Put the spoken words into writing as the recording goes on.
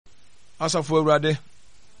asafo awurade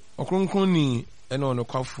okronkron ni ene ono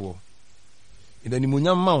kwafo idani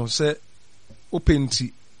munyam ma wo se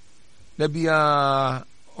openti da bia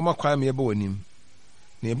o makwa me yeba wanim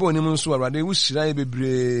na yeba wanim nso awurade wo hyira ye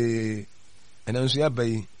bebre ena nso ya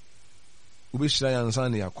bai wo be hyira ya nsa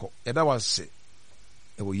na yakọ eda wase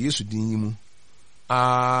e wo Yesu din yimu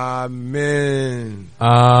amen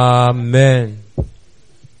amen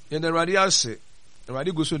yenda awurade ase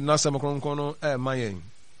awurade go so na asem kronkron no ma yen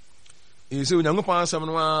ese onyankopon asem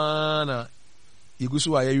no na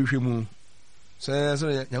yegusu wa yehwe mu se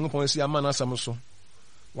nyankopon si ama na asem so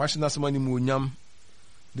washi na asem ani mu onyam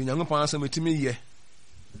de nyankopon asem etimi ye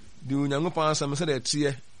de onyankopon asem se de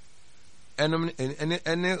tie enom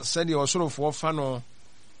ene se de osorofo fa no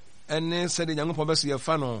ene se de nyankopon bese ye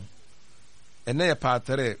fa no ene ye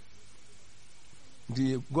patre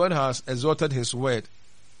the God has exalted his word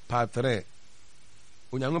patre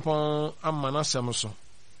onyankopon amma na asem so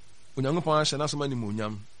onyankopon ahye na asem ani mu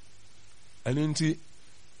onyam ene nti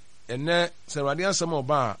ene se radio asem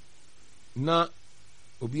oba na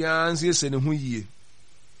obia nsie se ne ho yie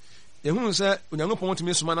ehun se onyankopon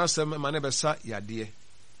tumi soma na asem ma ne besa yade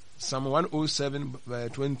Psalm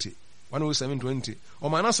 107:20 107:20 o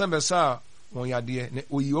ma na asem besa won yade ne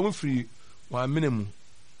oyi won free wa menemu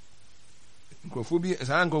nkofo bi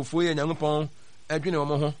sa nkofo ye nyankopon adwene wo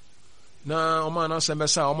ho na o ma na asem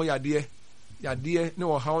besa o mo yade ne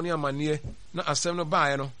wo hawo ne amane na asem no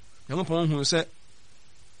baaye no nyankopon hu se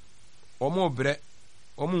o mo bre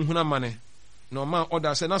o mo hu na mane na o ma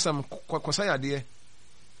oda se na asem kosa yade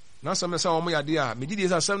na asem sa o mo yade a megidi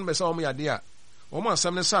se asem be sa o mo yade a o mo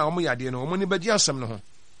asem ne sa o mo yade no o mo ni bagi asem no ho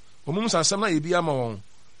o mo sa asem na ye bia ma won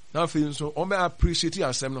na afi nso o me appreciate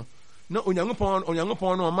asem no na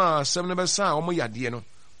onyankopon no ma asem ne be sa o mo yade no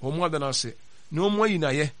o mo adana se na o mo yi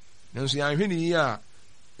na ye nanso ya hwe ni yi a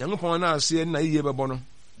nyankopon na ase na yiye bebo no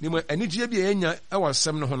ni mo anigye bia enya e wa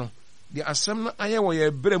asem no ho no de asem na aye wo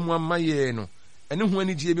ye bre mu amaye no ene ho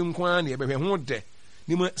anigye bi nko an na ye behwe ho de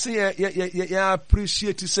ni mo se ye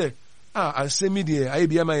appreciate se asem die aye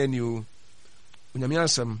bia ma ye ni o onyame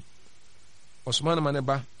asem osman ma ne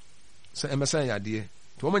ba se emesa yade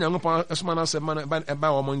to mo nyankopon asman asem ma ne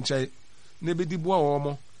ba wo mo nchai ne bedi bo wo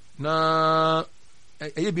mo na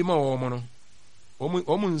eye bi ma wo mo no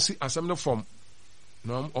o mo nsi asem no form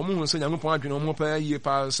no o mo hu se nyankopon adwene o mo pa yie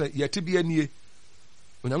pa se yete bia nie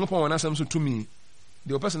onyankopon wona asem so tumi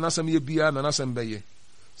de o pese na asem ye bia na asem be ye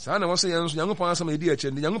saa na wo se yen so nyankopon asem ye di a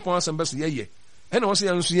che nyankopon asem be se ye e na wo se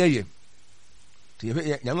yen so ye te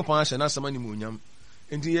ye nyankopon asem na asem ani mu onyam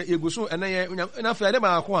enti ye guso ene ye na fa de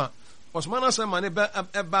ba ko a osman asem ma ne ba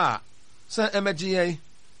eba se emeje ye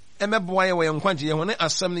emeboa ye wo ye nkwaje ye ho ne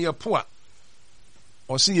asem ne ye poa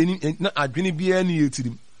o se ye ni na adwene bia ne ye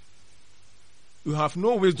tirim. You have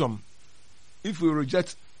no wisdom if you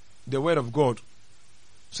reject the word of God.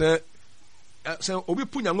 Say obi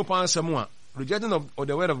pu nyankopon asem a rejecting of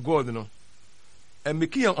the word of God no and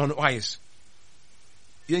making on wise.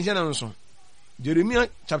 Yen jana nso Jeremiah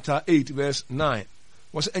chapter 8:9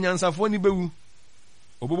 was enyansafo ni bewu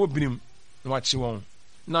obobo binim na wachi won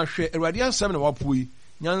na hwe Awurade asem na wapoi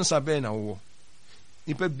nyansa be na wo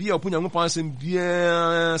nipa bia opu nyankopon asem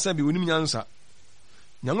bia sa bi wonim nyansa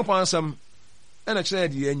nyankopon asem ena kire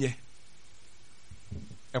de yenye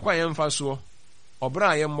ekwa yemfa so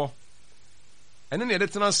obra yemmo ene ne de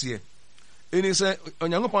tena se eni se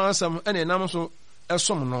onyankopon asem ena enam so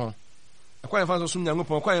esom no ekwa yemfa so som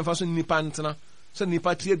nyankopon ekwa yemfa so nipa ntena se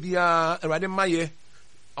nipa tie bia Awurade maye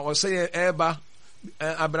awose eba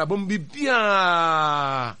abrabom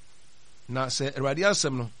bibia na se Awurade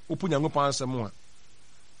asem no opu nyankopon asem a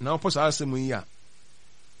na opo sa asem yi a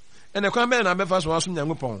ene kwa be na befa so asom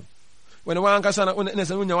nyankopon when one kasa na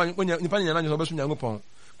se unya nipa nyana nyo beso nyankopon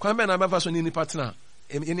kwa be na befa so ni nipa tena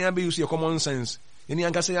eni abe use common sense eni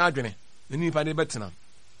ankasa ya adwene ni nipa de betena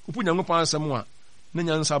opu nyankopon asem a na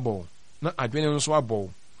nyansa bo na adwene nso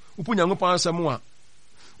abo opu nyankopon asem a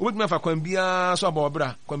obetuma fa kwan bia so abo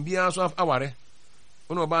bra kwan bia so aware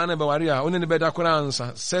ono ba na be ware a ono ne be da kora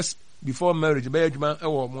ansa sex before marriage be adwuma e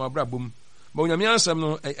wo mo abra bom ba onyame asem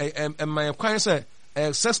no my kwan say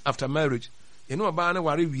sex after marriage eno ba na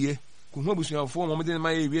ware wie ku hu abusuafo mo de ma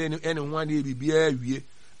ye wie ene ho ade bibia wie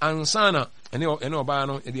ansana ene oba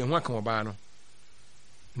no e de ho aka oba no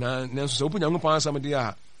na nso so opu nyankopon asem de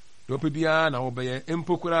a do pe bia na wo be ye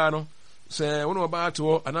empokura no se wono oba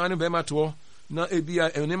to anane be ma to na ebia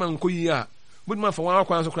ene ma nkoyi a buduma fa wa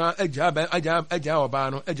kwan so kra aja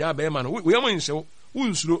oba no aja be ma no we yam nse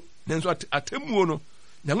wunsuro nso atemuo no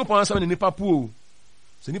nyankopon asem ne nipa pu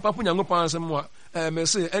se nipa pu nyankopon asem a me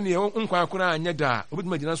se ene nkwa akora anya da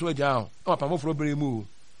obuduma gina so aja o papa moforo bere mu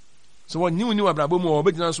so what new abrabo mu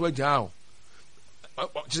obedina so agya o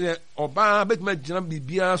je oba betime gyina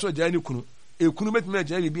bibia so agya ni kunu ekunu betime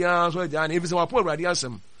gyina bibia so agya na efise wapo awurade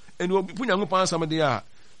asem eni opu Nyankopɔn asem de a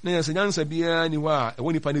na yɛ nyansa bia ni hɔ a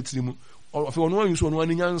ɛwɔ nipa ne tiri mu ɔfe ɔno anyi so ɔno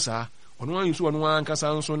ani nyansa ɔno anyi so ɔno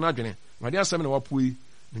ankasa nso n'adwene awurade asem na wapoi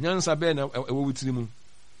na nyansa bɛ na ɛwɔ witiri mu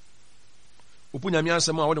opu Nyame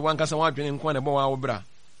asem a wɔde wankasa wadwene nko na ɛbɔ wa wobra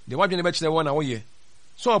de wadwene bɛkyerɛ wɔ na woyɛ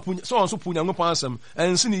so nso pu Nyankopɔn asem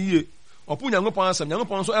ɛnsi ne yie ɔpu Nyankopɔn asem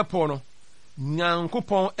Nyankopɔn nso ɛpɔ no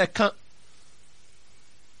Nyankopɔn ɛka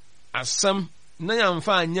asem na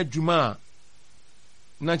yɛmfa anyɛ dwuma a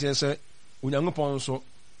na kyerɛ sɛ Onyankopɔn nso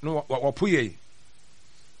no wapo yɛ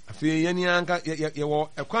afei yɛni anka yɛwɔ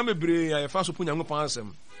ɛkwan bebree a yɛfa so pu Nyankopɔn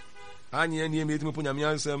asem anyɛ nie metimi pu Nyame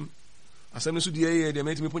asem asem no so deɛ yɛ deɛ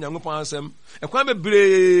metimi pu Nyankopɔn asem ɛkwan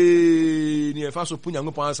bebree ne yɛfa so pu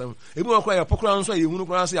Nyankopɔn asem ebi wɔ kora yɛpɔ kora nso a yɛhunu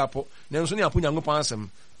kora sɛ yɛapɔ nanso ne yɛapo Nyankopɔn asem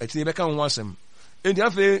ɛkyerɛ bɛka ho asem enti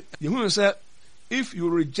afei yɛhunu sɛ if you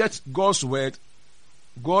reject God's word,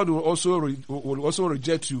 God will also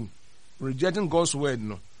reject you. Rejecting God's word,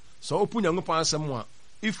 no. So open Nyankopɔn asem a,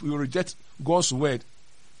 if you reject God's word,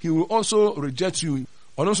 He will also reject you.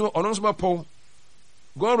 Also Paul,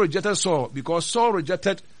 God rejected Saul because Saul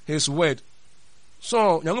rejected His word.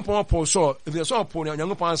 So Nyankopɔn Paul Saul, if they saw Paul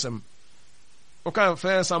Nyankopɔn asem, okay,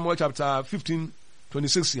 1 Samuel chapter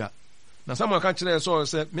 15:26 here. Now Samuel can tell Saul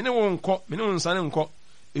say, "Mene wo nsane nkɔ."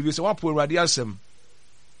 If you say what Paul Awurade asem,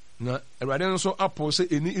 na Awurade nso apo say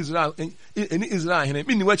eni Israel hene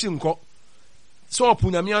mi ni wachi nkɔ. So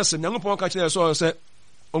Paul Nyame asem Nyankopɔn ka kyerɛ so say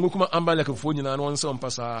ongokuma Amalek fo nyina no nsɛm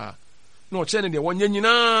pasa. Na ɔkyɛ ne de wɔnyɛ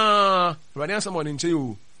nyina Awurade asem wɔ ne nkyɛ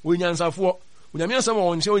o. Wo nyansafoɔ. Nyame asem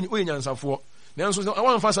wɔ nkyɛ o nyansafoɔ. Na nso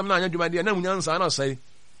awan fa asem na anya dwuma de na munyansa na sɛe.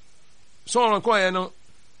 So ɔkɔɛ no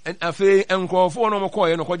afei nkɔɔfoɔ no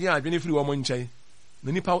mɔkɔɛ no kɔgye adwene firi wɔ mo nkyɛe.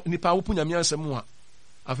 Na nipa wo pu Nyame asem a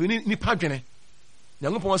afei nipa dwene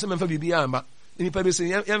Nyankopɔn sɛ memfa biribiara amba nipa bi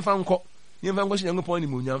sɛ yɛmfa nkɔ hyɛ Nyankopɔn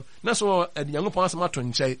animuonyam na so ɛde Nyankopɔn asɛm ato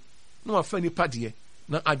nkyɛe na wafa nipa deɛ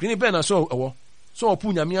na adwene bɛn na so ɛwɔ so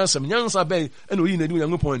ɔpo Nyame asɛm nyansa bɛn ɛna oyi na di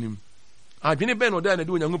Nyankopɔn anim adwene bɛn na ɔda na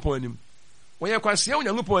di Nyankopɔn anim wɔyɛ kwasia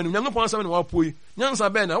Nyankopɔn anim Nyankopɔn asɛm na wapoi nyansa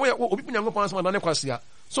bɛn na wɔyɛ obi po Nyankopɔn asɛm adane kwasia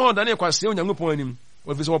so ɔdane kwasia Nyankopɔn anim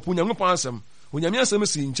wɔfi sɛ wɔpo Nyankopɔn asɛm Nyame asɛm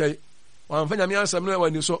si nkyɛe wɔamfa Nyame asɛm no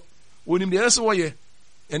ɛwɔ ni so onim deɛ ɛsɛ wɔyɛ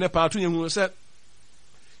ene paatu yɛhu sɛ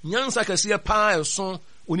nyansa kɛseɛ paa ɛso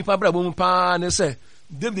onipa brabɔ mu paa ne sɛ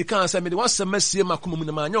David kan sɛ mede wasɛm asie makoma mu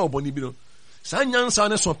na maanyɛ ɔbɔne bi no saa nyansa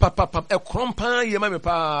ne so papapap ɛkorɔm paa yɛ ma me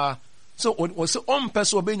paa sɛ ɔsɛ ɔmpɛ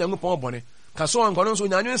sɛ ɔbɛyɛ Nyankopɔn bɔne ka sɛ ɔnkɔno nso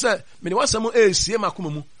nyanwen sɛ mede wasɛm asie makoma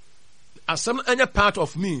mu asɛm no ɛnyɛ part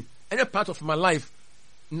of me ɛnyɛ part of my life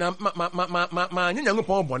na maanyɛ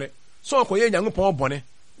Nyankopɔn bɔne sɛ ɔkɔyɛ Nyankopɔn bɔne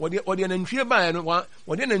wɔde nantwie baa no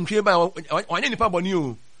wɔde nantwie baa wɔanyɛ nipa bɔne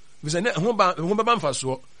o bisɛ ne ho bɛba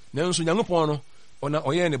mfasoɔ nanso Nyankopɔn no ɔna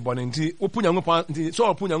ɔyɛ ne bɔne nti wopu Nyankopɔn nti sɛ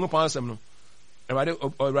ɔpu Nyankopɔn asɛm no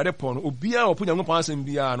Awurade pɔ no obiara ɔpu Nyankopɔn asɛm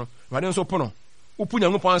biara no Awurade nso po no wopu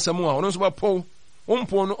Nyankopɔn asɛm a ɔno nso bɛpɔ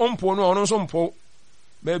ɔmpo no ɔno nso mpo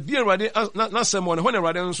baabi Awurade n'asɛm wɔ no hɔ na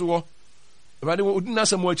Awurade nso wɔ Awurade odi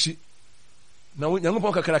n'asɛm akyi na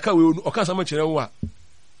Nyankopɔn kakraka wei ɔka asɛm kyerɛ wo a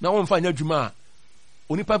na wɔmfa nyɛ adwuma a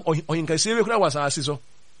onipa ɔhenkasie bi koraa wɔ asase so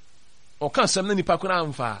ɔka asɛm na nipa koraa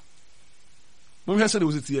amfa monhwɛ sɛ de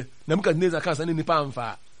wo sitie na Nebukadnezar ka asɛm na nipa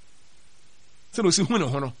amfa sɛ de osi hu ne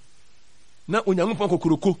ho no na Onyankopɔn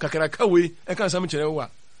kokoroko kakraka wei ɛka asɛm kyerɛ wo a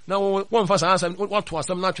na wɔmfa saa asɛm wato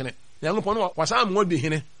asɛm no atwene Nyankopɔn no wasaa mmɔ de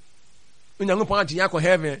hene Onyankopɔn agye yɛ akɔ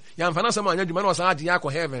heaven yɛamfa no asɛm anyɛ adwuma na wasaa agye yɛ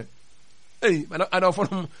akɔ heaven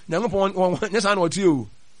adɔfo no Nyankopɔn nyɛ saa na ɔte o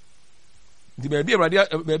di baabi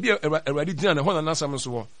Awurade gyina ne hɔ na n'asɛm so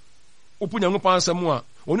wɔ wopu Nyankopɔn asɛm a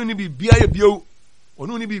ɔno ne biribiara yɛ bio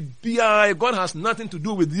ɔno ne biribiara God has nothing to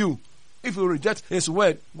do with you if you reject His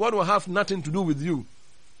word God will have nothing to do with you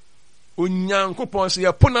Onyankopɔn sɛ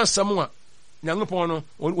yɛpo n'asɛm a Nyankopɔn no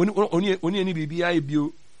ɔne ne biribiara yɛ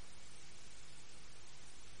bio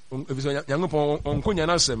ɛfisɛ Nyankopɔn ɔnko nya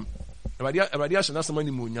n'asɛm Awurade ahyɛ n'asɛm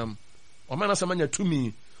animuonyam ɔma n'asɛm anya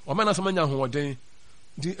tumi ɔma n'asɛm anya ahoɔden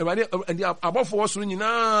nti Awurade abɔfoɔ soro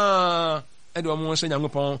nyinaa ɛde ɔmo hyɛ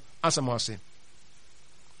Nyankopɔn asɛm ase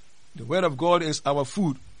the word of God is our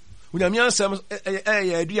food Onyame asɛm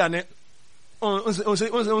ɛyɛ aduane ɔnsɛ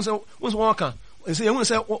wɔka ɛsɛ yɛhu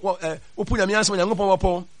sɛ wopu Nyame asɛm Nyankopɔn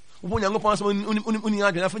wɔpɔ wopu Nyankopɔn asɛm uni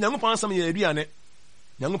adwene afei Nyankopɔn asɛm yɛ aduane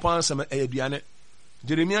Nyankopɔn asɛm ɛyɛ aduane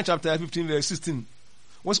Jeremiah chapter 15 verse 16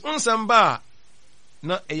 wɔs nsɛm ba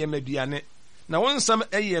na ɛyɛ m'aduane na wɔn nsɛm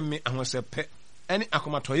ɛyɛ me ahosɛpɛ ɛne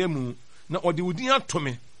akomatɔyɛ mu na ɔde wo din ato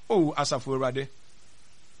me o asafo Awurade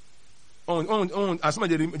on asma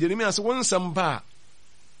Jeremia se won sam ba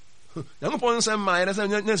Nyankopɔn sam ma yɛ sɛ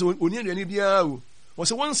nyɛ sɛ oni aduane biara o wɔ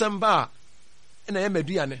sɛ won sam ba na yɛ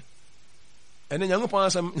maduane ɛne Nyankopɔn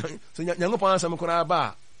asam sɛ Nyankopɔn asam koraa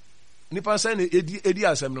ba nipa sɛ ne edi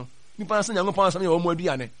asam no nipa sɛ Nyankopɔn asam yɛ ɔmo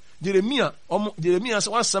aduane Jeremia sɛ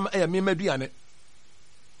wasam ɛyɛ me maduane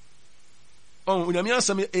Onyame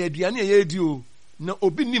asam ɛyɛ aduane ɛyɛ edi o na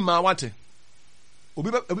obi ni ma wate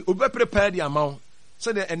obi prepare di amaw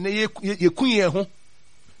sɛ de ɛne yɛ kun yɛ ho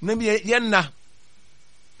na bi yɛ nna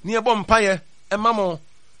ne yɛbɔ mpaeɛ ɛma mo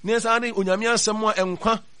ne saa de Onyame asɛm a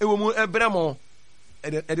ɛnkwa ɛwɔ mu ɛbrɛ mo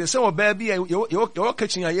ɛde sɛ ɔbaa bi yɛwɔ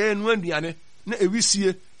kitchen a yɛnu aduane na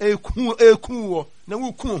ewisie eku wɔ na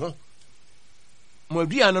wuku ho mo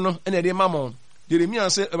aduane no ɛna ɛde ma mo Jeremia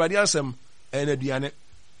sɛ Awurade asɛm ɛna aduane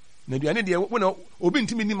na aduane deɛ wo na obi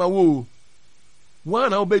ntimi ni ma wo wa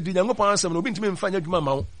na obedi Nyankopɔn asɛm na obi ntimi mfa nya dwuma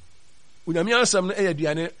ma wo Onyame asɛm no ɛyɛ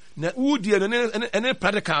aduane na wudie no ne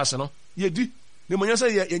practicals no yɛdi ne mo nya sɛ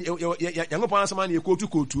Nyankopɔn asɛm na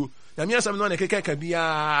yɛkɔtu Nyame asɛm no na keka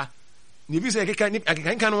biaa ne bi sɛ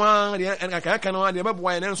keka no a deɛ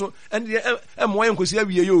bɛboa yɛn nso ɛne ɛmmoa yɛn nkɔsi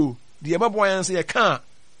awie yo deɛ bɛboa yɛn sɛ yɛka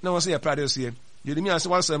na wɔn sɛ yɛ practice yɛ Jeremia sɛ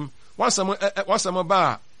wasɛm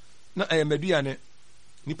ba na ɛyɛ maduane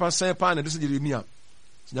nipa sɛn paa na de sɛ Jeremia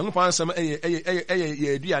Nyankopɔn asɛm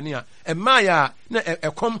ɛyɛ aduane a ɛmaa yɛ a na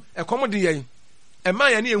ɛkɔm de yɛn ɛmaa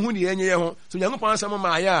yɛ ne yɛhu ne yɛnyɛ yɛ ho so Nyankopɔn asɛm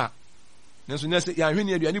maa yɛ a nanso nɛ sɛ yɛahwɛ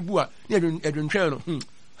ne aduane bu a ne adwentwɛn no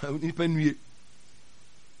nipa nnue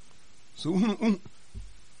so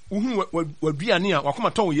wohunu waduane a wakoma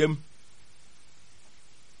tɔ wo yam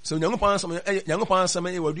so Nyankopɔn asɛm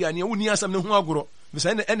ɛyɛ waduane a wonni asɛm no ho agorɔ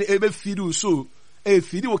bisa ɛne ɛbɛfidi wo so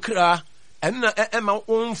ɛfidi wo kra ɛna ɛma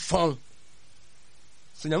wo mfɔn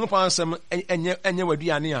so Nyankopɔn asɛm ɛnyɛ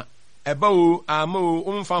waduane a ɛba o ama o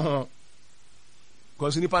womfa ho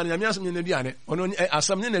kɔso nipa no Nyame asɛm nyɛ n'aduane ɔno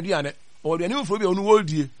asɛm nyɛ n'aduane ɔduane woforo bi a ɔno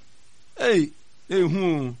wɔredie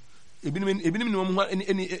ehu ebinim ne wɔn ho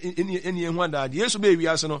ɛni ehu adaade Yesu bɛɛ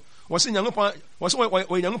wiase no wɔsi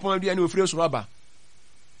wɔyɛ Nyankopɔn aduane ofiri soro aba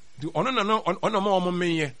di ɔno na wɔn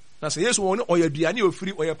menyɛ na sɛ Yesu ɔyɛ aduane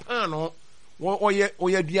ofiri ɔyɛ paano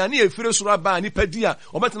ɔyɛ aduane efiri soro aba nipa di a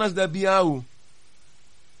ɔbɛtena sɛ da biara o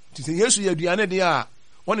ti sɛ Yesu yɛ aduane deɛ a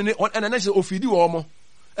ɛna ne sɛ ofidi wɔ ɔmo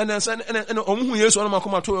ɛna ɔmo hu Yesu ɔmo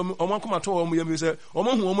akoma to ɔmo yam sɛ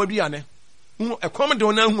ɔmo hu ɔmo aduane hu ɛkɔm de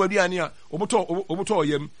ɔna hu aduane a ɔbotɔ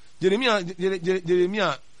ɔyam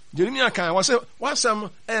Jeremia kan wɔsɛ wasɛm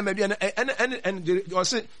ɛyɛ maduane and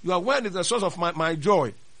wɔsɛ your word is the source of my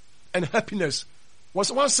joy and happiness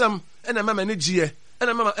wɔsɛ wasɛm ɛna mama ne gyeɛ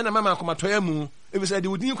ɛna mama akomatɔya mu ebi sɛ de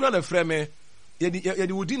wodin kura na frɛ me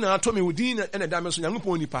yɛde wodin na atɔ me wodin ɛna da me so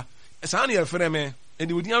Nyankopɔn nipa saa na yɛfrɛ me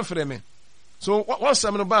yɛde wodin afrɛ me so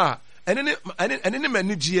wasɛm no ba ɛne ne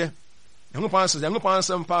mani gyeɛ Nyankopɔn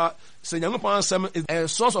asɛm pa sɛ Nyankopɔn asɛm is a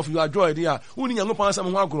source of your joy there wonni Nyankopɔn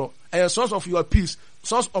asɛm ho agorɔ a source of your peace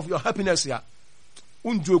source of your happiness ya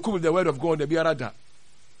unjoku with the word of God the biara da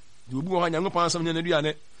de obi wɔ hɔ Nyankopɔn asɛm nyɛ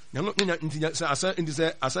n'aduane nti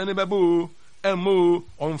sɛ asɛm ne bɛbɔ ɛmmo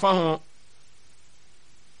ɔmfa ho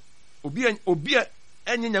obi a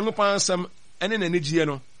ɛnyɛ Nyankopɔn asɛm ɛne n'ani gyeɛ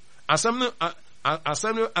no asɛm no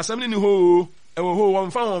ni hɔ ɛwɔ hɔ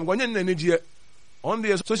ɔmfa ho wɔnyɛ n'ani gyeɛ on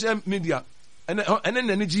the social media ɛne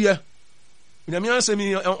n'ani gyeɛ Nyame asɛm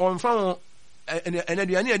yi ɔmfa ho ɛne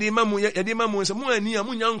aduane yɛde ma mu sɛ mo ani a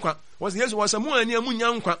munya nkwa wɔsɛ Yesu wɔsɛ mo ani a munya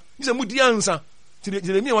nkwa bi sɛ mudi ansa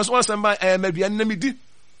Jeremia wɔsɛ wasɛm ba maduane na medi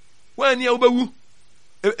wɔani a wobɛwu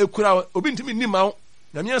ekura obi ntimi nni ma wo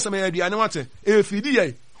Nyame asɛm yɛ aduane wate efidi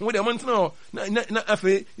yɛ wo de mo ntena hɔ na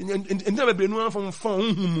afei ntina bebree no afɔmfɔn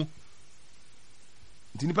honhum mu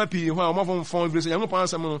nti nipa pii hɔ a ɔmafɔmfɔn bi sɛ Nyankopɔn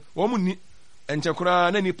asɛm no wɔn mu ni ɛnkyɛ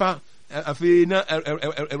koraa na nipa afei na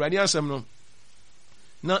Awurade asɛm no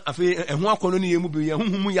na afei ɛho akɔnɔ ne yɛ mu bi yɛ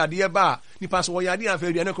honhum mu yadeɛ ba a nipa sɛ wɔyɛ adeɛ afei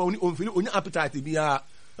aduane kora ɔmfiri onya appetite biara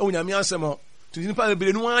ɛwɔ Nyame asɛm hɔ nti nipa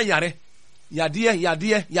bebree no ayare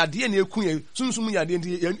yadeɛ na eku yɛ sunsum yadeɛ nti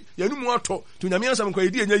yɛnu mu ɔtɔ to Nyame asɛm kɔ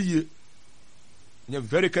yɛdi ɛnyɛ yie nyɛ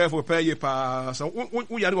very careful pɛ yie paa sɛ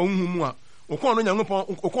wo yare wɔ honhum mu a okɔn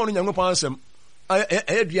no Nyankopɔn asɛm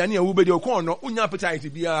ɛyɛ aduane a wobɛdi okɔn no onya appetite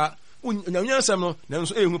biara Nyame asɛm no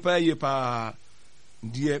nanso ɛyɛ hu pɛ yie paa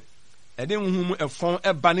deɛ ɛde honhum mu ɛfɔn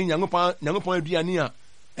ɛba ne Nyankopɔn aduane a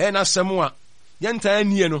ɛyɛ n'asɛm a yɛntaa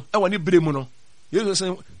nie no ɛwɔ ne bere mu no Yesu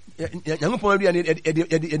sɛ Nyankopɔn aduane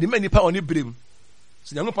ɛde ma nipa ɔne bere mu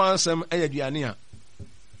sɛ Nyankopɔn asɛm ɛyɛ aduane a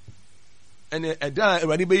ɛne ɛda a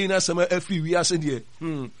Awurade bɛyi n'asɛm afiri wiase deɛ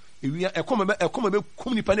ɛkɔm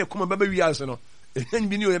bɛkum nipa ne ɛkɔm bɛbɛ wiase no ɛhɛn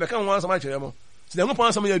bi ne o yɛbɛka ho asɛm akyerɛ mo sɛ Nyankopɔn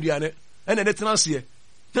asɛm yɛ aduane ɛna ɛde tena aseɛ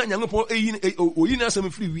na Nyankopɔn oyi n'asɛm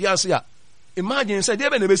firi wiase a imagine say dey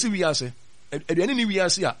be na be si wiase aduane ni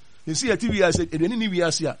wiase a nsi ati wiase aduane ni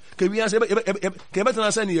wiase a ka wiase ka be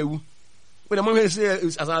tana say na yawu we dey mo say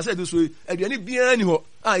as I said this way aduane bia ni ho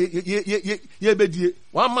ye bedie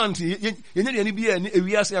 1 month ye aduane bia ni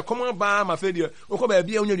wiase a come ba ma fe de okọ ba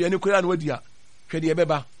bia onye aduane kura na wadi a hwe de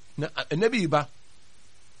beba na nabi ba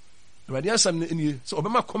Awurade asam ni so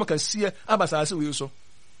obema koma ka sie abasase we so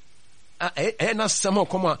na sam ho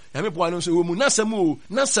kom a ya me boa no so wo mu na sam o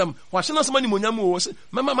na sam wa hye na sam ni monyam o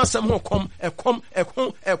mama masam ho kom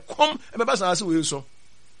ekom ebeba sase we so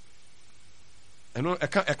eno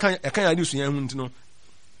eka ya di so yan hu ntino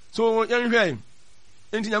so yan hwɛ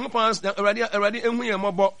enti Nyankopɔn Awurade ehu yɛ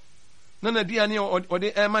mɔbɔ na dia ne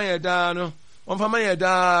ɔde ɛma yɛ daa no ɔmfa ma yɛ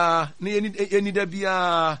daa na yɛni da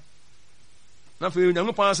bia na fe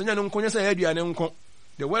Nyankopɔn asanya no nkonya sɛ yɛ ne nko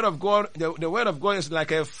the word of God is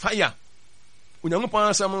like a fire Nyankopɔn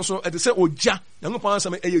asam nso ɛte sɛ ogya Nyankopɔn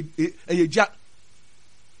asam ɛyɛ gya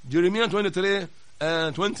Jeremiah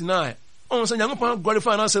 23:29 on sɛ Nyankopɔn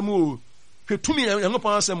glorify na asam o hwɛ tumi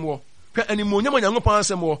Nyankopɔn asam wɔ hwɛ animonyam Nyankopɔn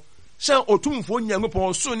asam wɔ sɛ otumfo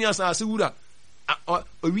Nyankopɔn so ne asase wura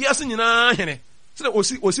owiase nyinaa hene sɛ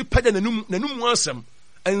osi pagya nanum asam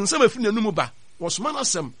ensɛm afiri nanum ba wɔsoma na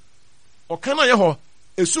asam ɔka na yɛ hɔ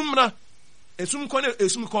esum kɔ na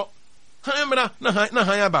esum kɔ han mra na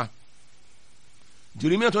han aba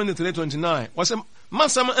Jeremiah 23:29 wɔsɛ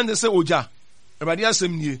masam ende sɛ ogya Awurade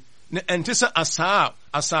asɛm nie na ɛnte sɛ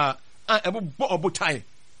asa a ɛbobɔ ɔbotae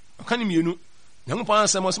ɔka ne mienu Nyankopɔn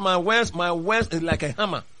asɛm wɔsɛ my words is like a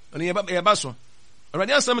hammer ɔne yɛba so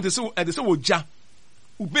Awurade asɛm ɛde sɛ ogya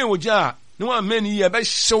ubɛn ogya a ne wɔn amani yɛ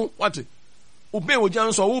bɛhyew wate ubɛn ogya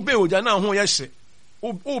nso ubɛn ogya na ho yɛ hye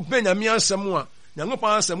ubɛn nyame asɛm a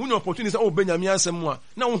Nyankopɔn asɛm wo opportunity sɛ ubɛn nyame asɛm a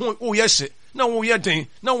na wo ho yɛ hye na wo yɛ den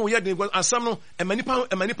asɛm no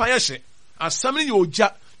emanipa yɛ hye asɛm no yɛ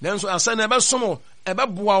ogya nanso asɛm no ɛbɛsom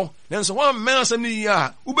ɛbɛboa nanso wɔn mmɛn asɛm no yie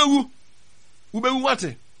a wobɛwu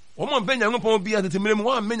wate wɔn mbɛn Nyankopɔn bi atete mmerɛ mu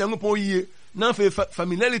wɔn mmɛn Nyankopɔn yie na afei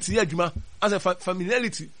familiarity yɛ adwuma asɛ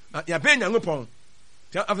familiarity yɛbɛn Nyankopɔn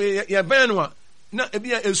afei yɛbɛn no a na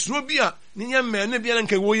ebi a esuro bi a ne nyɛ mmɛn ne bia na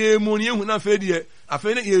nka wɔ yɛ mu ne ehu na afei deɛ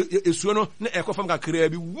afei ne esuro no na ɛkɔ fam kakraa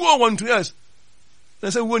bi wuo 1 2 years na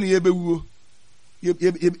sɛ wuo ne yɛbɛwuo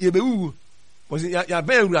yɛbɛwu wɔsi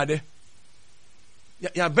yɛbɛn Awurade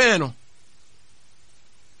yɛbɛn no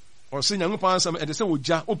ɔsi Nyankopɔn asɛm ɛde sɛ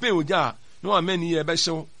ogya wopɛn ogya a na wɔn amɛn ni yɛ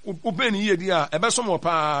ɛbɛhyew wopɛn ni yɛ di a ɛbɛsom wɔ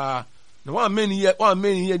paa na wɔn amɛn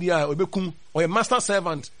ni yɛ di a ɔbɛkum ɔyɛ master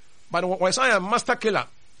servant but wɔyɛ yɛ master killer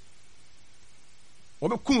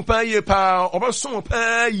ɔbɛkum paa yie paa ɔbɛsom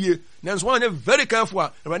paa yie nanso wɔn anyɛ very careful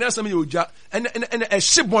a Awurade asɛm yɛ ogya ɛna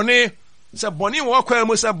ɛhye bɔne sɛ bɔne wɔ akwan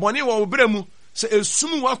mu sɛ bɔne wɔ obere mu sɛ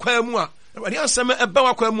esum wɔ akwan mu a Awurade asɛm ɛbɛ wɔ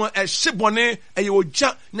akwan mu a ɛhye bɔne ɛyɛ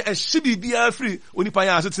ogya na ɛhye biribiara firi onipa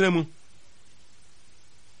yɛ asetena mu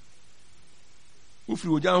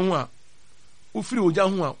wofiri ogya ho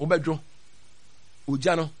a wobɛdwo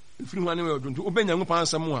ogya no efiri ho ane wɔ dwonto wobɛ Nyankopɔn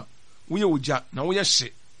asɛm a woyɛ ogya na woyɛ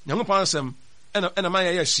hye Nyankopɔn asɛm ɛna ma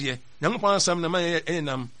yɛ hyeɛ Nyankopɔn asɛm na ma yɛ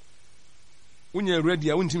nam wonyɛ ready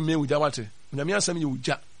a wontimi mɛ ogya wate Nyame asɛm yɛ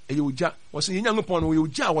ogya ɛyɛ ogya wɔsɛ yɛ Nyankopɔn no wɔyɛ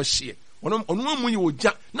ogya a wɔhyeɛ ɔno mu yɛ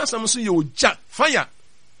ogya na asɛm so yɛ ogya fire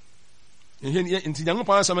nti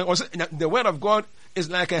Nyankopɔn asɛm wɔsɛ the word of God is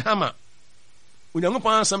like a hammer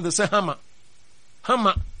Onyankopɔn asɛm de sɛ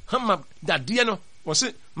hammer dadeɛ no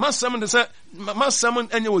wɔsɛ masɛm de sɛ masɛm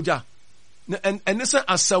ɛnyɛ ogya na ɛne sɛ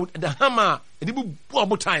asaw the hammer a ɛde bu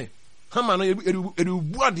ɔbotae hammer no ɛde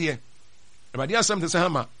bu adeɛ Awurade asɛm de sɛ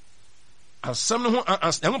hammer asɛm no ho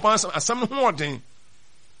Nyankopɔn asɛm no ho ɔden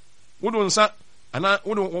wodo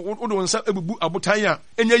nsa ebubu abotae a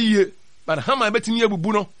ɛnyɛ yie but hammer ɛbɛtumi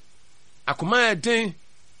abubu no akoma yɛ den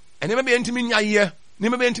ɛnɛma bɛ ntumi nya yɛ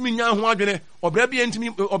nɛma bɛ ntumi nya ho adwene ɔbra bi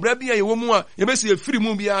a yɛwɔ mu a yɛbɛsi afiri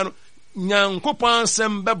mu biara no Nyankopɔn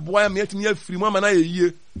asɛm bɛboa ma yɛtumi afiri mu ama na yɛ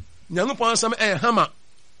yie Nyankopɔn asɛm ɛyɛ hammer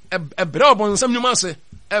ɛbrɛ ɔbɔnsɛm nnwuma ase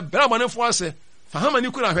ɛbrɛ ɔbɔnefo ase fa hammer ne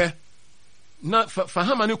kura hwɛ na fa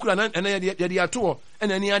hammer ne kura na ɛna yɛde ato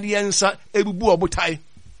ɛna ani adeɛ nsa ebubu ɔbotae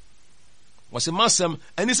wɔsɛ masɛm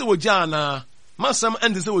ɛne sɛ wogya anaa masɛm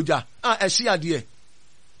ɛnte sɛ wogya a ɛhye adeɛ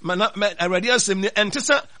Awurade asɛm ne ɛnte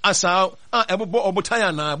sɛ asaa a ɛbobɔ ɔbotae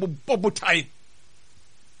anaa ɛbobɔ botae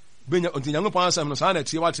nti Nyankopɔn asɛm no saa na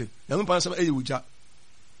ɛtie wate Nyankopɔn asɛm ɛyɛ wogya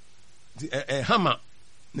nti hammer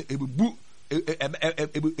na ebubu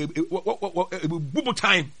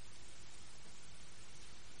botae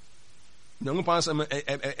Nyankopɔn asɛm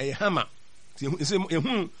ɛyɛ hammer nti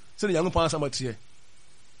ehu sɛ Nyankopɔn asɛm ɛteɛ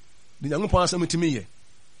de Nyankopɔn asɛm timi yɛ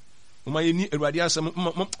moma yɛni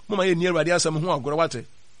Awurade asɛm ho agorɔ wate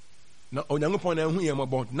na onyankopɔn na hu yɛn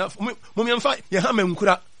mɔbɔ na momyɛmfa yɛn ha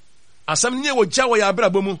mankura asɛm ne wɔ gya wɔ yɛ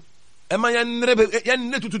abrabɔ mu ɛma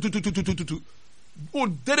yɛnne tututututututu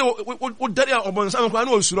wodare a ɔbɔnsam koraa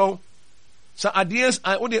na ɔsuro sɛ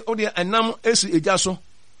adeɛ wode ɛnam esi egya so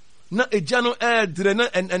na egya no ɛɛdere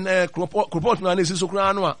na kropɔt no a na esi so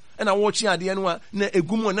koraa no a ɛna wɔkye adeɛ no a na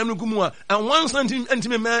egu mu a nam no gu mu a anwansa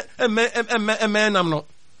ntimi ɛmɛ nam no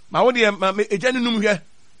ma wode egya no num hwɛ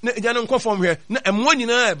na egya no nkɔ fam hwɛ na ɛmmoa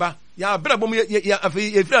nyinaa ɛba yɛabrabɔ mu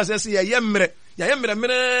afei yɛfiri asɛ sɛ yɛyɛ mmerɛ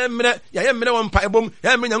wɔ mpaebɔ mu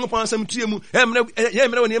yɛyɛ mmerɛ Nyankopɔn asɛm tie mu yɛyɛ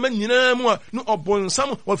mmerɛ wɔ nneɛma nyinaa mu a na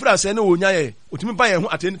ɔbonsam wɔfiri asɛ na wɔnya yɛ ɔtumi ba yɛn ho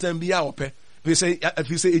atɛnitam biara ɔpɛ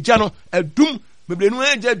afei sɛ egya no adum bebree no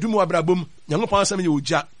agya adum wɔ abrabɔ mu Nyankopɔn asɛm yɛ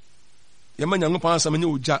ogya yɛma Nyankopɔn asɛm nyɛ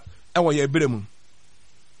ogya ɛwɔ yɛn berɛ mu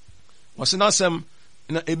wɔse n'asɛm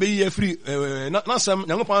na ɛbɛyi yɛfiri n'asɛm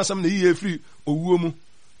Nyankopɔn asɛm na ɛyi yɛfiri owuo mu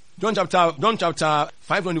John chapter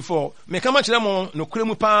 5:24 meka ma kyerɛ mo nokorɛ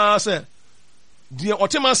mu paa sɛ deɛ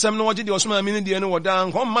ɔte m'asɛm no wɔgye deɛ ɔsoma me ne deɛ no wɔ daa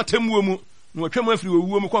nkɔ mma temmuo mu na wɔtwa mu afiri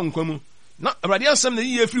owuo mu kɔ nkwa mu na Awurade asɛm na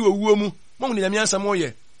ɛyi yɛfiri owuo mu mo ne Nyame asɛm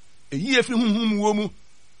ɔyɛ ɛyi yɛfiri honhom wuo mu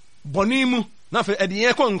bɔne mu na afei ɛde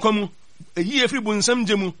yɛn kɔ nkwa mu ɛyi yɛfiri bonsam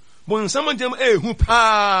gye mu ɛɛhu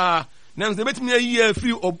paa nanso ɛbɛtumi ayi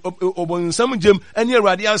yɛfiri ɔbonsam gyem ɛne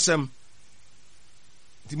Awurade asɛm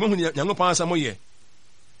nti mohu ne Nyankopɔn asɛm ɔyɛ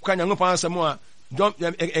kwa Nyankopɔn asɛm a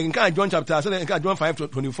John chapter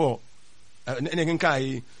 5:24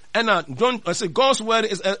 and John say God's word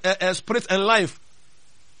is a spirit and life.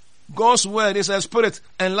 God's word is a spirit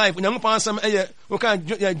and life. Nyankopɔn asɛm ɛyɛ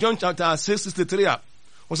okay John chapter 6:63 a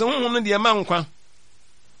wɔsɛ honhom no deɛ ma nkwa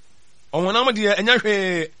ɔhonam deɛ ɛnyɛ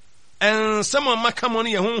hwee ɛnsɛm a maka mo no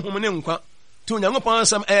yɛ honhom ne nkwa to Nyankopɔn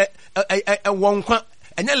asɛm ɛwɔ nkwa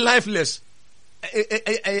ɛnyɛ lifeless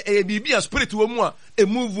ɛyɛ biribi a spirit wɔ mu a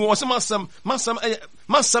ɛmove wɔsɛ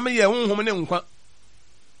masɛm yɛ honhom ne nkwa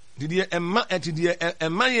didiɛ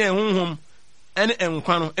ɛma yɛ honhom ɛne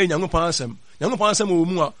nkwa no Nyankopɔn asɛm wɔ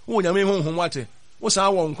mu a wo Nyame honhom wate wo saa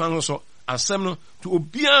wɔ nkwa no so asɛm no to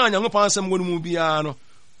obiara Nyankopɔn asɛm wɔ no mu biara no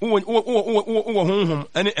wo honhom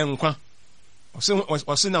ɛne nkwa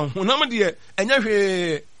ɔse na honam deɛ ɛnyɛ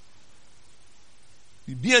hwee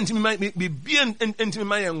bibia ntimi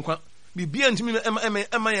ma yɛ nkwa bibia ntimi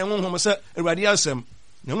ɛma yɛ honhom sɛ Awurade asɛm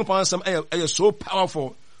Nyankopɔn asɛm ɛyɛ so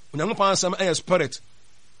powerful Nyankopɔn asɛm ɛyɛ spirit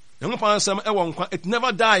Nyankopɔn asɛm ɛwɔ nkwa it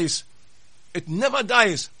never dies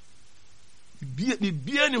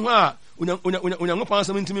bibia ni hɔ a Onyankopɔn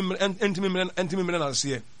asɛm ntimi mmerɛ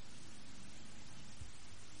n'aseɛ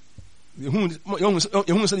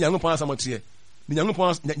yɛhu sɛ Nyankopɔn asɛm teɛ ne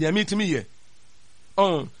Nyankopɔn Nyame timi yɛ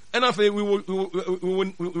and afei we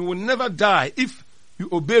will never die if you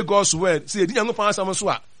obey God's word sɛ yɛdi Nyankopɔn asɛm so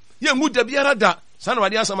a yɛngu da biara da saa na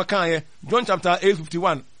Awurade asɛm kaeɛ John chapter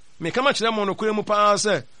 8:51 meka ma kyerɛ mo nokorɛ mu paa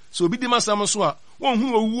sɛ sɛ obi di m'asɛm so a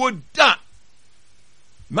wɔnhu owuo da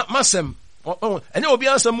masɛm ɛnyɛ obi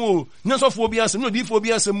asɛm o nyɛnsɔfoɔ obi asɛm ne odiyifoɔ obi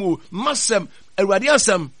asɛm o masɛm Awurade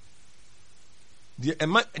asɛm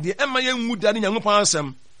deɛ ɛma yɛngu da ne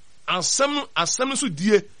Nyankopɔn asɛm no so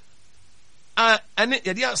die ɛne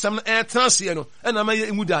yɛde asɛm no ɛtena aseɛ no ɛna ma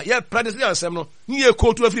yɛngu da yɛprade sɛ asɛm no ne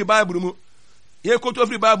yɛkɔtu afiri Bible mu yɛkɔtu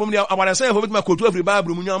afiri Bible mu deɛ awaresɛyɛfoɔ bɛtumi akɔtu afiri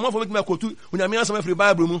Bible mu nyamɔfoɔ bɛtumi akɔtu Onyame asɛm afiri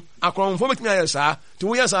Bible mu akorɔmfoɔ bɛtumi ayɛ saa nti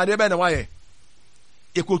woyɛ saa adeɛ bɛɛ na wayɛ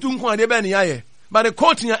yɛkɔtu nko adeɛ bɛɛ ne yɛayɛ but the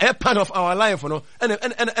courting a part of our life no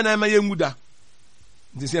ɛna ma yɛngu da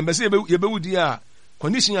nti sɛ mbɛsɛ yɛbɛwu di a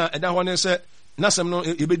condition a ɛda hɔ ne sɛ n'asɛm no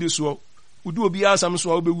yɛbɛdi soɔ wodi obiara asɛm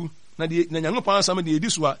so a wobɛwu na Nyankopɔn asɛm deɛ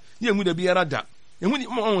yɛdi so a yɛngu da biara da yɛhu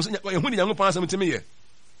de Nyankopɔn asɛm tumi yɛ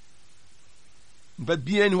mpa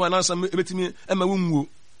biara ni hɔ a n'asɛm ɛbɛtumi ɛma wo nwuo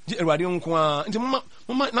gye Awurade nko a nti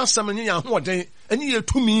moma n'asɛm no nyɛ yɛ ahoɔden ɛne yɛ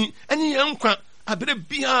tumi ɛne yɛ nkwa abere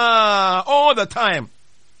biara all the time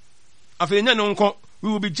afei nyɛ no nkɔ we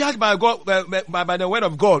will be judged by God by the word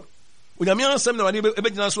of God Onyame asɛm na Awurade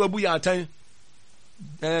ɛbɛgyina so abu yɛ atan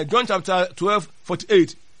John chapter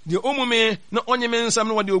 12:48 deɛ ɔmu me na ɔnye me nsɛm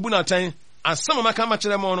no wɔde obu no atan asɛm a maka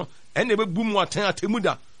makyerɛ mo no ɛne ɛbɛbu mu atan atemu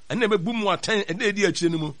da ɛne ɛbɛbu mu atan ɛde ɛdi akyire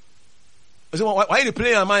no mu ɛsɛ wayɛ ne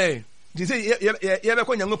prayer ama yɛ nti sɛ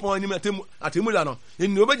yɛbɛkɔ Nyankopɔn anim atemu da no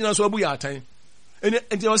ɛne ɔbɛgyina so abu yɛ atan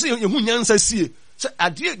nti wɔ sɛ yɛhu nyansa sie sɛ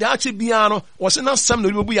adeɛ daakye biara no wɔ sɛ n'asɛm na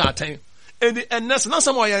ɔde bɛbu yɛ atan ɛnti ɛnnɛ sɛ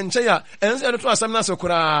n'asɛm ɔyɛ nkyɛn a ɛnɛ sɛ yɛde to asɛm no ase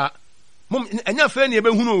koraa ɛnyɛ afei ne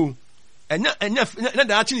yɛbɛhunu o ɛnyɛ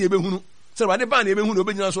daakye ne yɛbɛhunu sɛ Awurade baa ne yɛbɛhunu na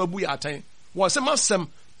ɔbɛgyina so abu yɛ atan wɔ sɛ m'asɛm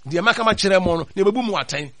deɛ maka makyerɛ mo no na yɛbɛbu mu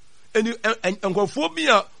atan ɛnti nkurɔfoɔ bi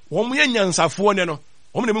a wɔn yɛ nyansafoɔ ne no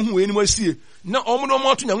wɔn na ɛbɛhu wɔn anim asie na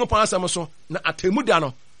wɔn ato Nyankopɔn asɛm so na atemu da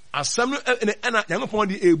no asɛm no ɛna Nyankopɔn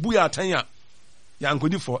de ebu yɛ atan a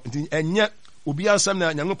yankodi for nti enye obi asɛm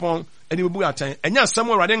na Nyankopɔn ene bebu atan enya asɛm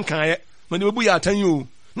Awurade nkae na ne bebu atan yo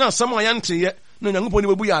na asɛm a yɛnteyɛ na Nyankopɔn ne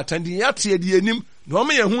bebu atan di yɛate di anim na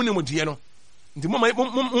ɔma yɛ hu ne mu de no nti mo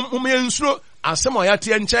yɛ nsuro asɛm a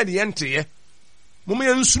yɛate nkyɛ de yɛnteyɛ mo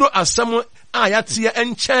yɛ nsuro asɛm a yɛate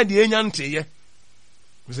nkyɛ de yɛnyanteyɛ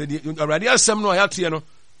sɛ di Awurade asɛm no a yɛate no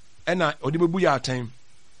ɛna ɔde bebu yɛ atan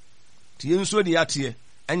ti yɛ nsuro de yɛate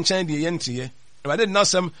nkyɛn de yɛnteyɛ Awurade de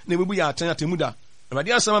n'asɛm na bebu yɛ atan atemu da Awurade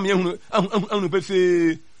asɛm a me ahunu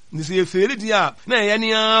pefee ni sɛ yɛfeeli di a na ɛyɛ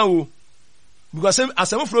nea o because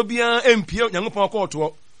asɛm foro biara empie Nyankopɔn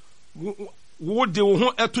kɔɔtoɔ wo de wo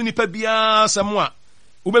ho ɛto nipa biara asɛm a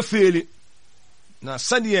wobɛfeeli na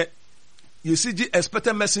sɛdeɛ yɛsi gye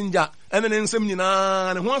expected messenger ɛne ne nsɛm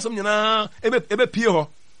nyinaa ne ho asɛm nyinaa ɛbɛpie hɔ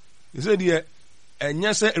yɛsɛ deɛ ɛnyɛ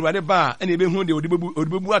sɛ Awurade ba a ɛne ɛbɛhu deɛ ɔde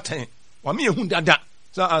bɛbu atan wame yɛhu dada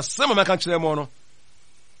sɛ asɛm a mɛka kyerɛ mɔ no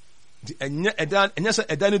nti ɛnyɛ sɛ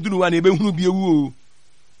ɛda ne duruwa na ɛbɛhunu bi ewu o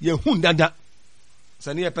yɛhu dada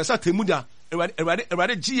sɛ ne yɛpɛ sɛ temu da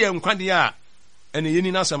Awurade gye yɛ nkwa deɛ a ɛne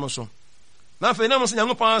yɛni n'asɛm so na afei na mo sɛ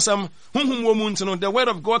Nyankopɔn asɛm honhom wɔ mu nti no the word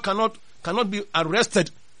of God cannot be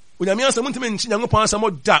arrested Onyame asɛm ntimi nkyi Nyankopɔn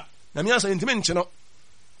asɛm da Nyame asɛm ntimi nkyi no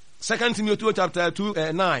 2 Timothy chapter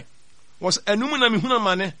 2:9 was enum na mehunu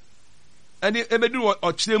amane ɛde ɛbɛduru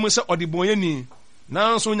ɔkyerɛ mu sɛ ɔde bɔnyɛni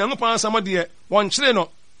nanso Nyankopɔn asɛm deɛ wɔnkyerɛ no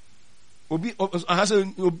obi ahasɛ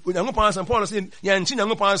Nyankopɔn asɛm Paul sɛ yɛnkyi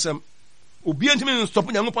Nyankopɔn asɛm obi ntimi stop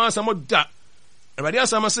Nyankopɔn asɛm da Awurade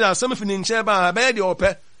asɛm sɛ asɛm fi ne nkyɛn ba bɛyɛ deɛ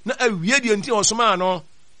ɔpɛ na awie deɛ nti ɔsoma no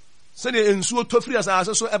sɛdeɛ nsuo tɔfiri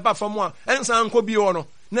asase so ɛba fam a ɛnsan nkɔ bi wɔ no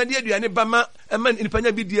na deɛ aduane ba ma ɛma nipa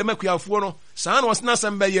nya bi deɛ ma kuafoɔ no saa na ɔsena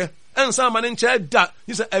asɛm bɛyɛ ɛnsan ma ne nkyɛn da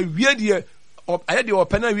ne sɛ awie deɛ ayɛ deɛ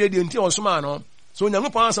ɔpɛ na awie deɛ nti ɔsoma no so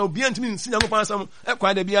Nyankopɔn asɛm obi ntimi nsi Nyankopɔn asɛm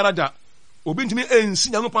ɛkwan da biara da obi ntimi ensi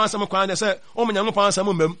Nyankopɔn asɛm kwan da sɛ ɔmo Nyankopɔn asɛm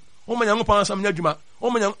mmam ɔmo Nyankopɔn asɛm nya dwuma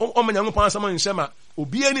ɔmo Nyankopɔn asɛm nhyɛ ma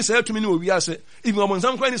obi ani sɛ atumi ne owi ase even ɔmo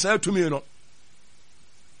nsam kwan ni sɛ atumi no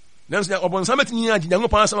nanso ɔbɔnsam atumi agye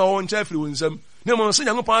Nyankopɔn asɛm a wɔn nkyɛ afiri wɔn nsam na mo nso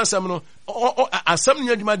Nyankopɔn asɛm no asɛm no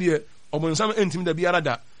nya dwuma deɛ ɔbɔnsam ntimi da biara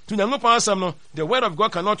da to Nyankopɔn asɛm no the word of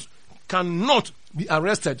God cannot be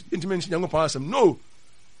arrested ntimi nkyi Nyankopɔn asɛm no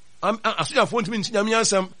asojafo ntimi nkyi Nyame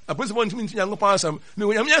asɛm apolisifoɔ ntimi nkyi Nyankopɔn asɛm me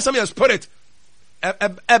Nyame asɛm yɛ spirit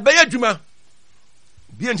ɛbɛyɛ dwuma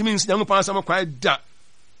bia ntimi nkyi Nyankopɔn asɛm kwae da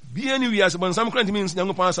bia ne wiase bɔnsam kora ntimi nkyi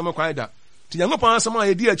Nyankopɔn asɛm kwae da to Nyankopɔn asɛm a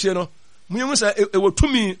yɛdi akyire no mo yɛhu sɛ ɛwɔ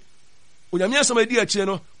tumi Onyame asɛm a yɛdi akyire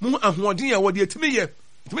no mo ahoɔden a wɔde atumi yɛ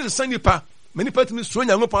tumi sesa nipa ma nipa tumi suro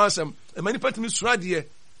Nyankopɔn asɛm ma nipa tumi suro adeɛ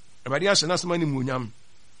Awurade ahyɛ n'asɛm ne mu onyam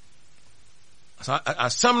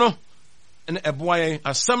asɛm no ɛna ɛboa yɛn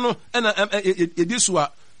asɛm no ɛna yɛdi so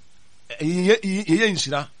a yɛyɛ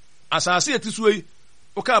nhyira asase yɛte so yi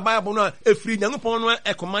woka Bible no a ɛfiri Nyankopɔn no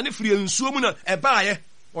ɛkɔma ne firi nsuo mu na ɛbaayɛ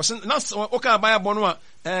woka Bible no a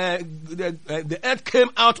the earth came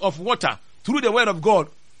out of water through the word of God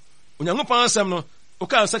Onyankopɔn asɛm no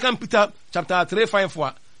woka 2 Peter chapter 3:5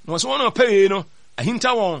 a na wɔsɛ wɔn a ɔpɛ no ahinta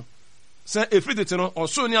wɔn sɛ ɛfiri tete no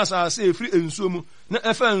ɔsoro ne asase ɛfiri nsuo mu na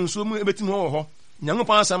ɛfa nsuo mu ɛbɛtim hɔ wɔ hɔ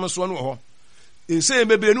Nyankopɔn asɛm soɔ no wɔ hɔ ɛsɛ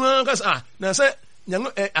bebree no ankasa na sɛ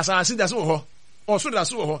asase da so wɔ hɔ ɔsoro da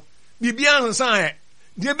so wɔ hɔ biribiara nsaeɛ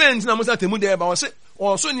deɛ bɛn nti na mo sɛ atemu deɛ ɛba wɔ sɛ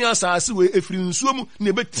ɔsoro ne asase wɔ ɛfiri nsuo mu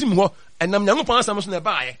na ɛbɛtim hɔ ɛnam Nyankopɔn asɛm so na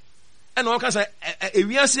ɛbaeɛ ɛna ɔka sɛ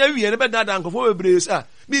ewiase awie ne bɛdaadaa nkɔfoɔ bebree sɛ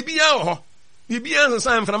biribiara wɔ hɔ biribiara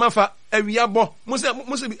nsaeɛ mframa fa awia bɔ mo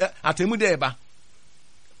sɛ atemu deɛ ɛba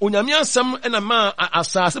Onyame asɛm ɛna ma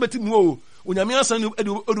asase bɛtim hɔ o Onyame asɛm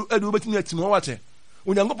ɛde wobɛtim atim hɔ wate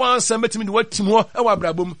Onyankopɔn asɛm bɛtimi de watim hɔ ɛwɔ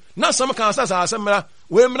abrabom na asɛm ka sɛ asɛm mmra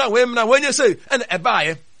wɔnyɛ sɛ ɛna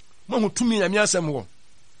ɛbaeɛ mahu tumi Nyame asɛm wɔ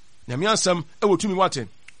Nyame asɛm ɛwɔ tumi wate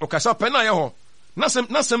ɔkasa pɛ na ayɛ hɔ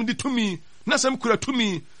n'asɛm de tumi n'asɛm kura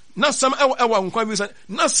tumi n'asɛm ɛwɔ nkwa bi sɛ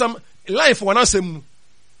n'asɛm life wɔ n'asɛm mu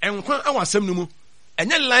nkwa ɛwɔ asɛm no mu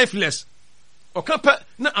ɛnyɛ lifeless ɔka pɛ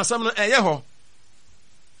na asɛm no ɛyɛ hɔ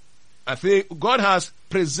afei God has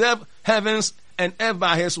preserved heavens and earth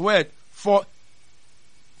by his word for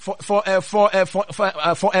a fire and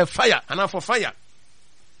for fire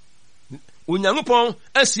Onyankopɔn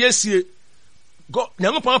asiesie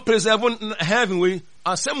Nyankopɔn preserve heaven way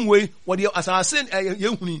asɛm way wɔde asase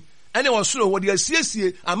yɛhuni ɛne wɔsoro wɔde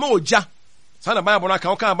asiesie ama ogya saa na Bible no aka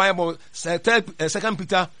woka Bible 2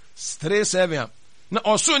 Peter 3:7 na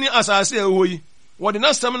ɔsoro ne asase ɛwɔ yi wɔde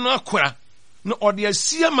n'asɛm no akora na ɔde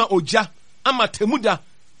asie ma ogya ama temuda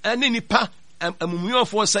ɛne nipa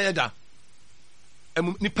amumuyɔfoɔ sɛɛ da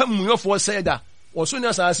nipa mumuyɔfoɔ sɛɛ da ɔsoro ne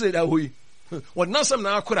asase ɛwɔ yi wɔde n'asɛm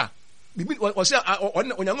na akora bibi wɔsɛ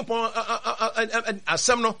Onyankopɔn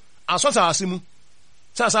asɛm no asɔ asase mu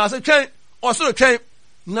Asase twɛn ɔsoro twɛn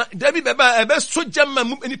na dabi bɛba ɛbɛ so gyama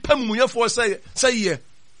nipa mumuyɛfoɔ sɛ yɛ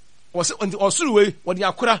ɔsoro wei wɔde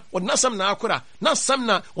akora wɔde nasɛm na akora nasɛm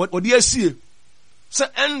na wɔde asie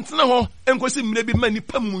sɛ ɛntena hɔ ɛnkosi mmerɛ bi ma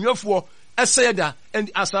nipa mumuyɛfoɔ ɛsɛyɛ da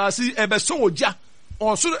ɛnti asase ɛbɛsɔ wɔ gya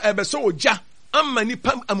ɔsoro ɛbɛsɔ wɔ gya ama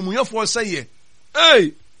nipa amumuyɛfoɔ sɛ yɛ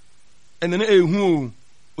ɛnɛ no ɛhu o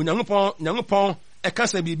Onyankopɔn ɛka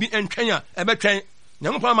sɛ biribi ɛntwɛn a ɛbɛtwɛn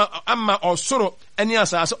Nyankopɔn ama ɔsoro ɛne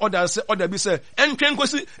asase ɔda bi sɛ ɛntwɛn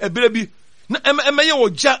kosi ɛberɛ bi na ɛmɛyɛ wɔ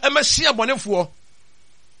gya ɛmɛhyia bɔnefoɔ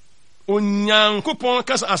Onyankopɔn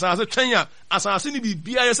ka sɛ asase twɛn a asase ne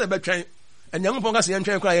biribiara yɛ sɛ ɛbɛtwɛn Nyankopɔn ka sɛ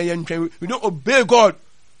yɛntwɛn koraa yɛntwɛn we don't obey God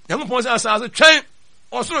Nyankopɔn sɛ asase twɛn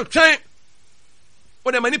ɔsoro twɛn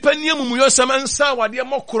wɔde ma nipa nneɛ mumuyɛsɛm nsa wadeɛ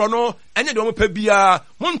mɔkorɔ no ɛnyɛ deɛ ɔmopɛ biara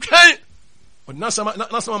montwɛn wɔde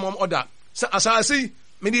nasɛm ama ɔda sɛ asase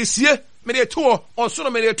mede sie mede toɔ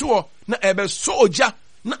ɔsoro mede toɔ na ɛbɛsɔ ogya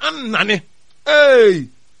na anane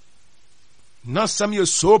nasɛm yɛ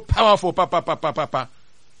so powerful papa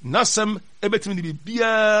nasɛm ɛbɛtumi de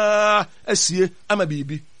biribiara asie ama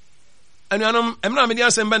biribi anuanom ɛmena mede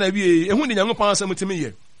asɛm ba na wie ɛhu de Nyankopɔn asɛm tumi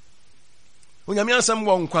yɛ Onyame asɛm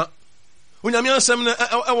wɔ nkwa Onyame asɛm no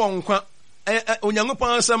ɛwɔ nkwa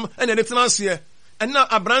Onyankopɔn asɛm ɛna de tena aseɛ ɛna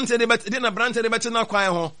abrante de bɛte na kwae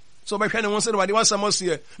ho so bɛhwɛ ne ho sɛ de wasɛm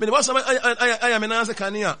aseɛ mede wasɛm ayɛ me nan ase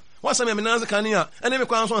kanea wasɛm yɛ me nan ase kanea ɛne me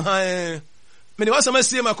kwan so hae mede wasɛm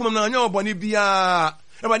asie makoma na anyɛ ɔbɔne biara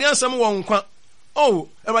Awurade asɛm wɔ nkwa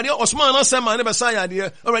Awurade ɔsoma no asɛm ma ne bɛsa yɛ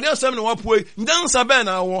adeɛ Awurade asɛm ne wapoe nyansa bɛɛ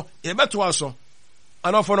na awɔ yɛbɛto aso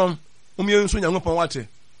adɔfo no umie nso Nyankopɔn wate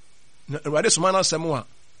na Awurade soma no asɛm a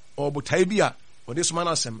ɔbotae bi a ɔde soma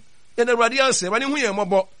no asɛm yɛde Awurade ase Awurade hu yɛn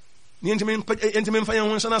mmɔbɔ ne yɛntimi mfa yɛn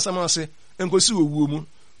ho nhyɛ no asɛm ase nkosi wɔ wuo mu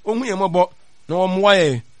ɔhu yɛn mmɔbɔ na ɔmmoa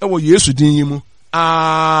yɛn ɛwɔ Yesu din yi mu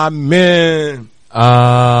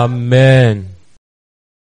Amen.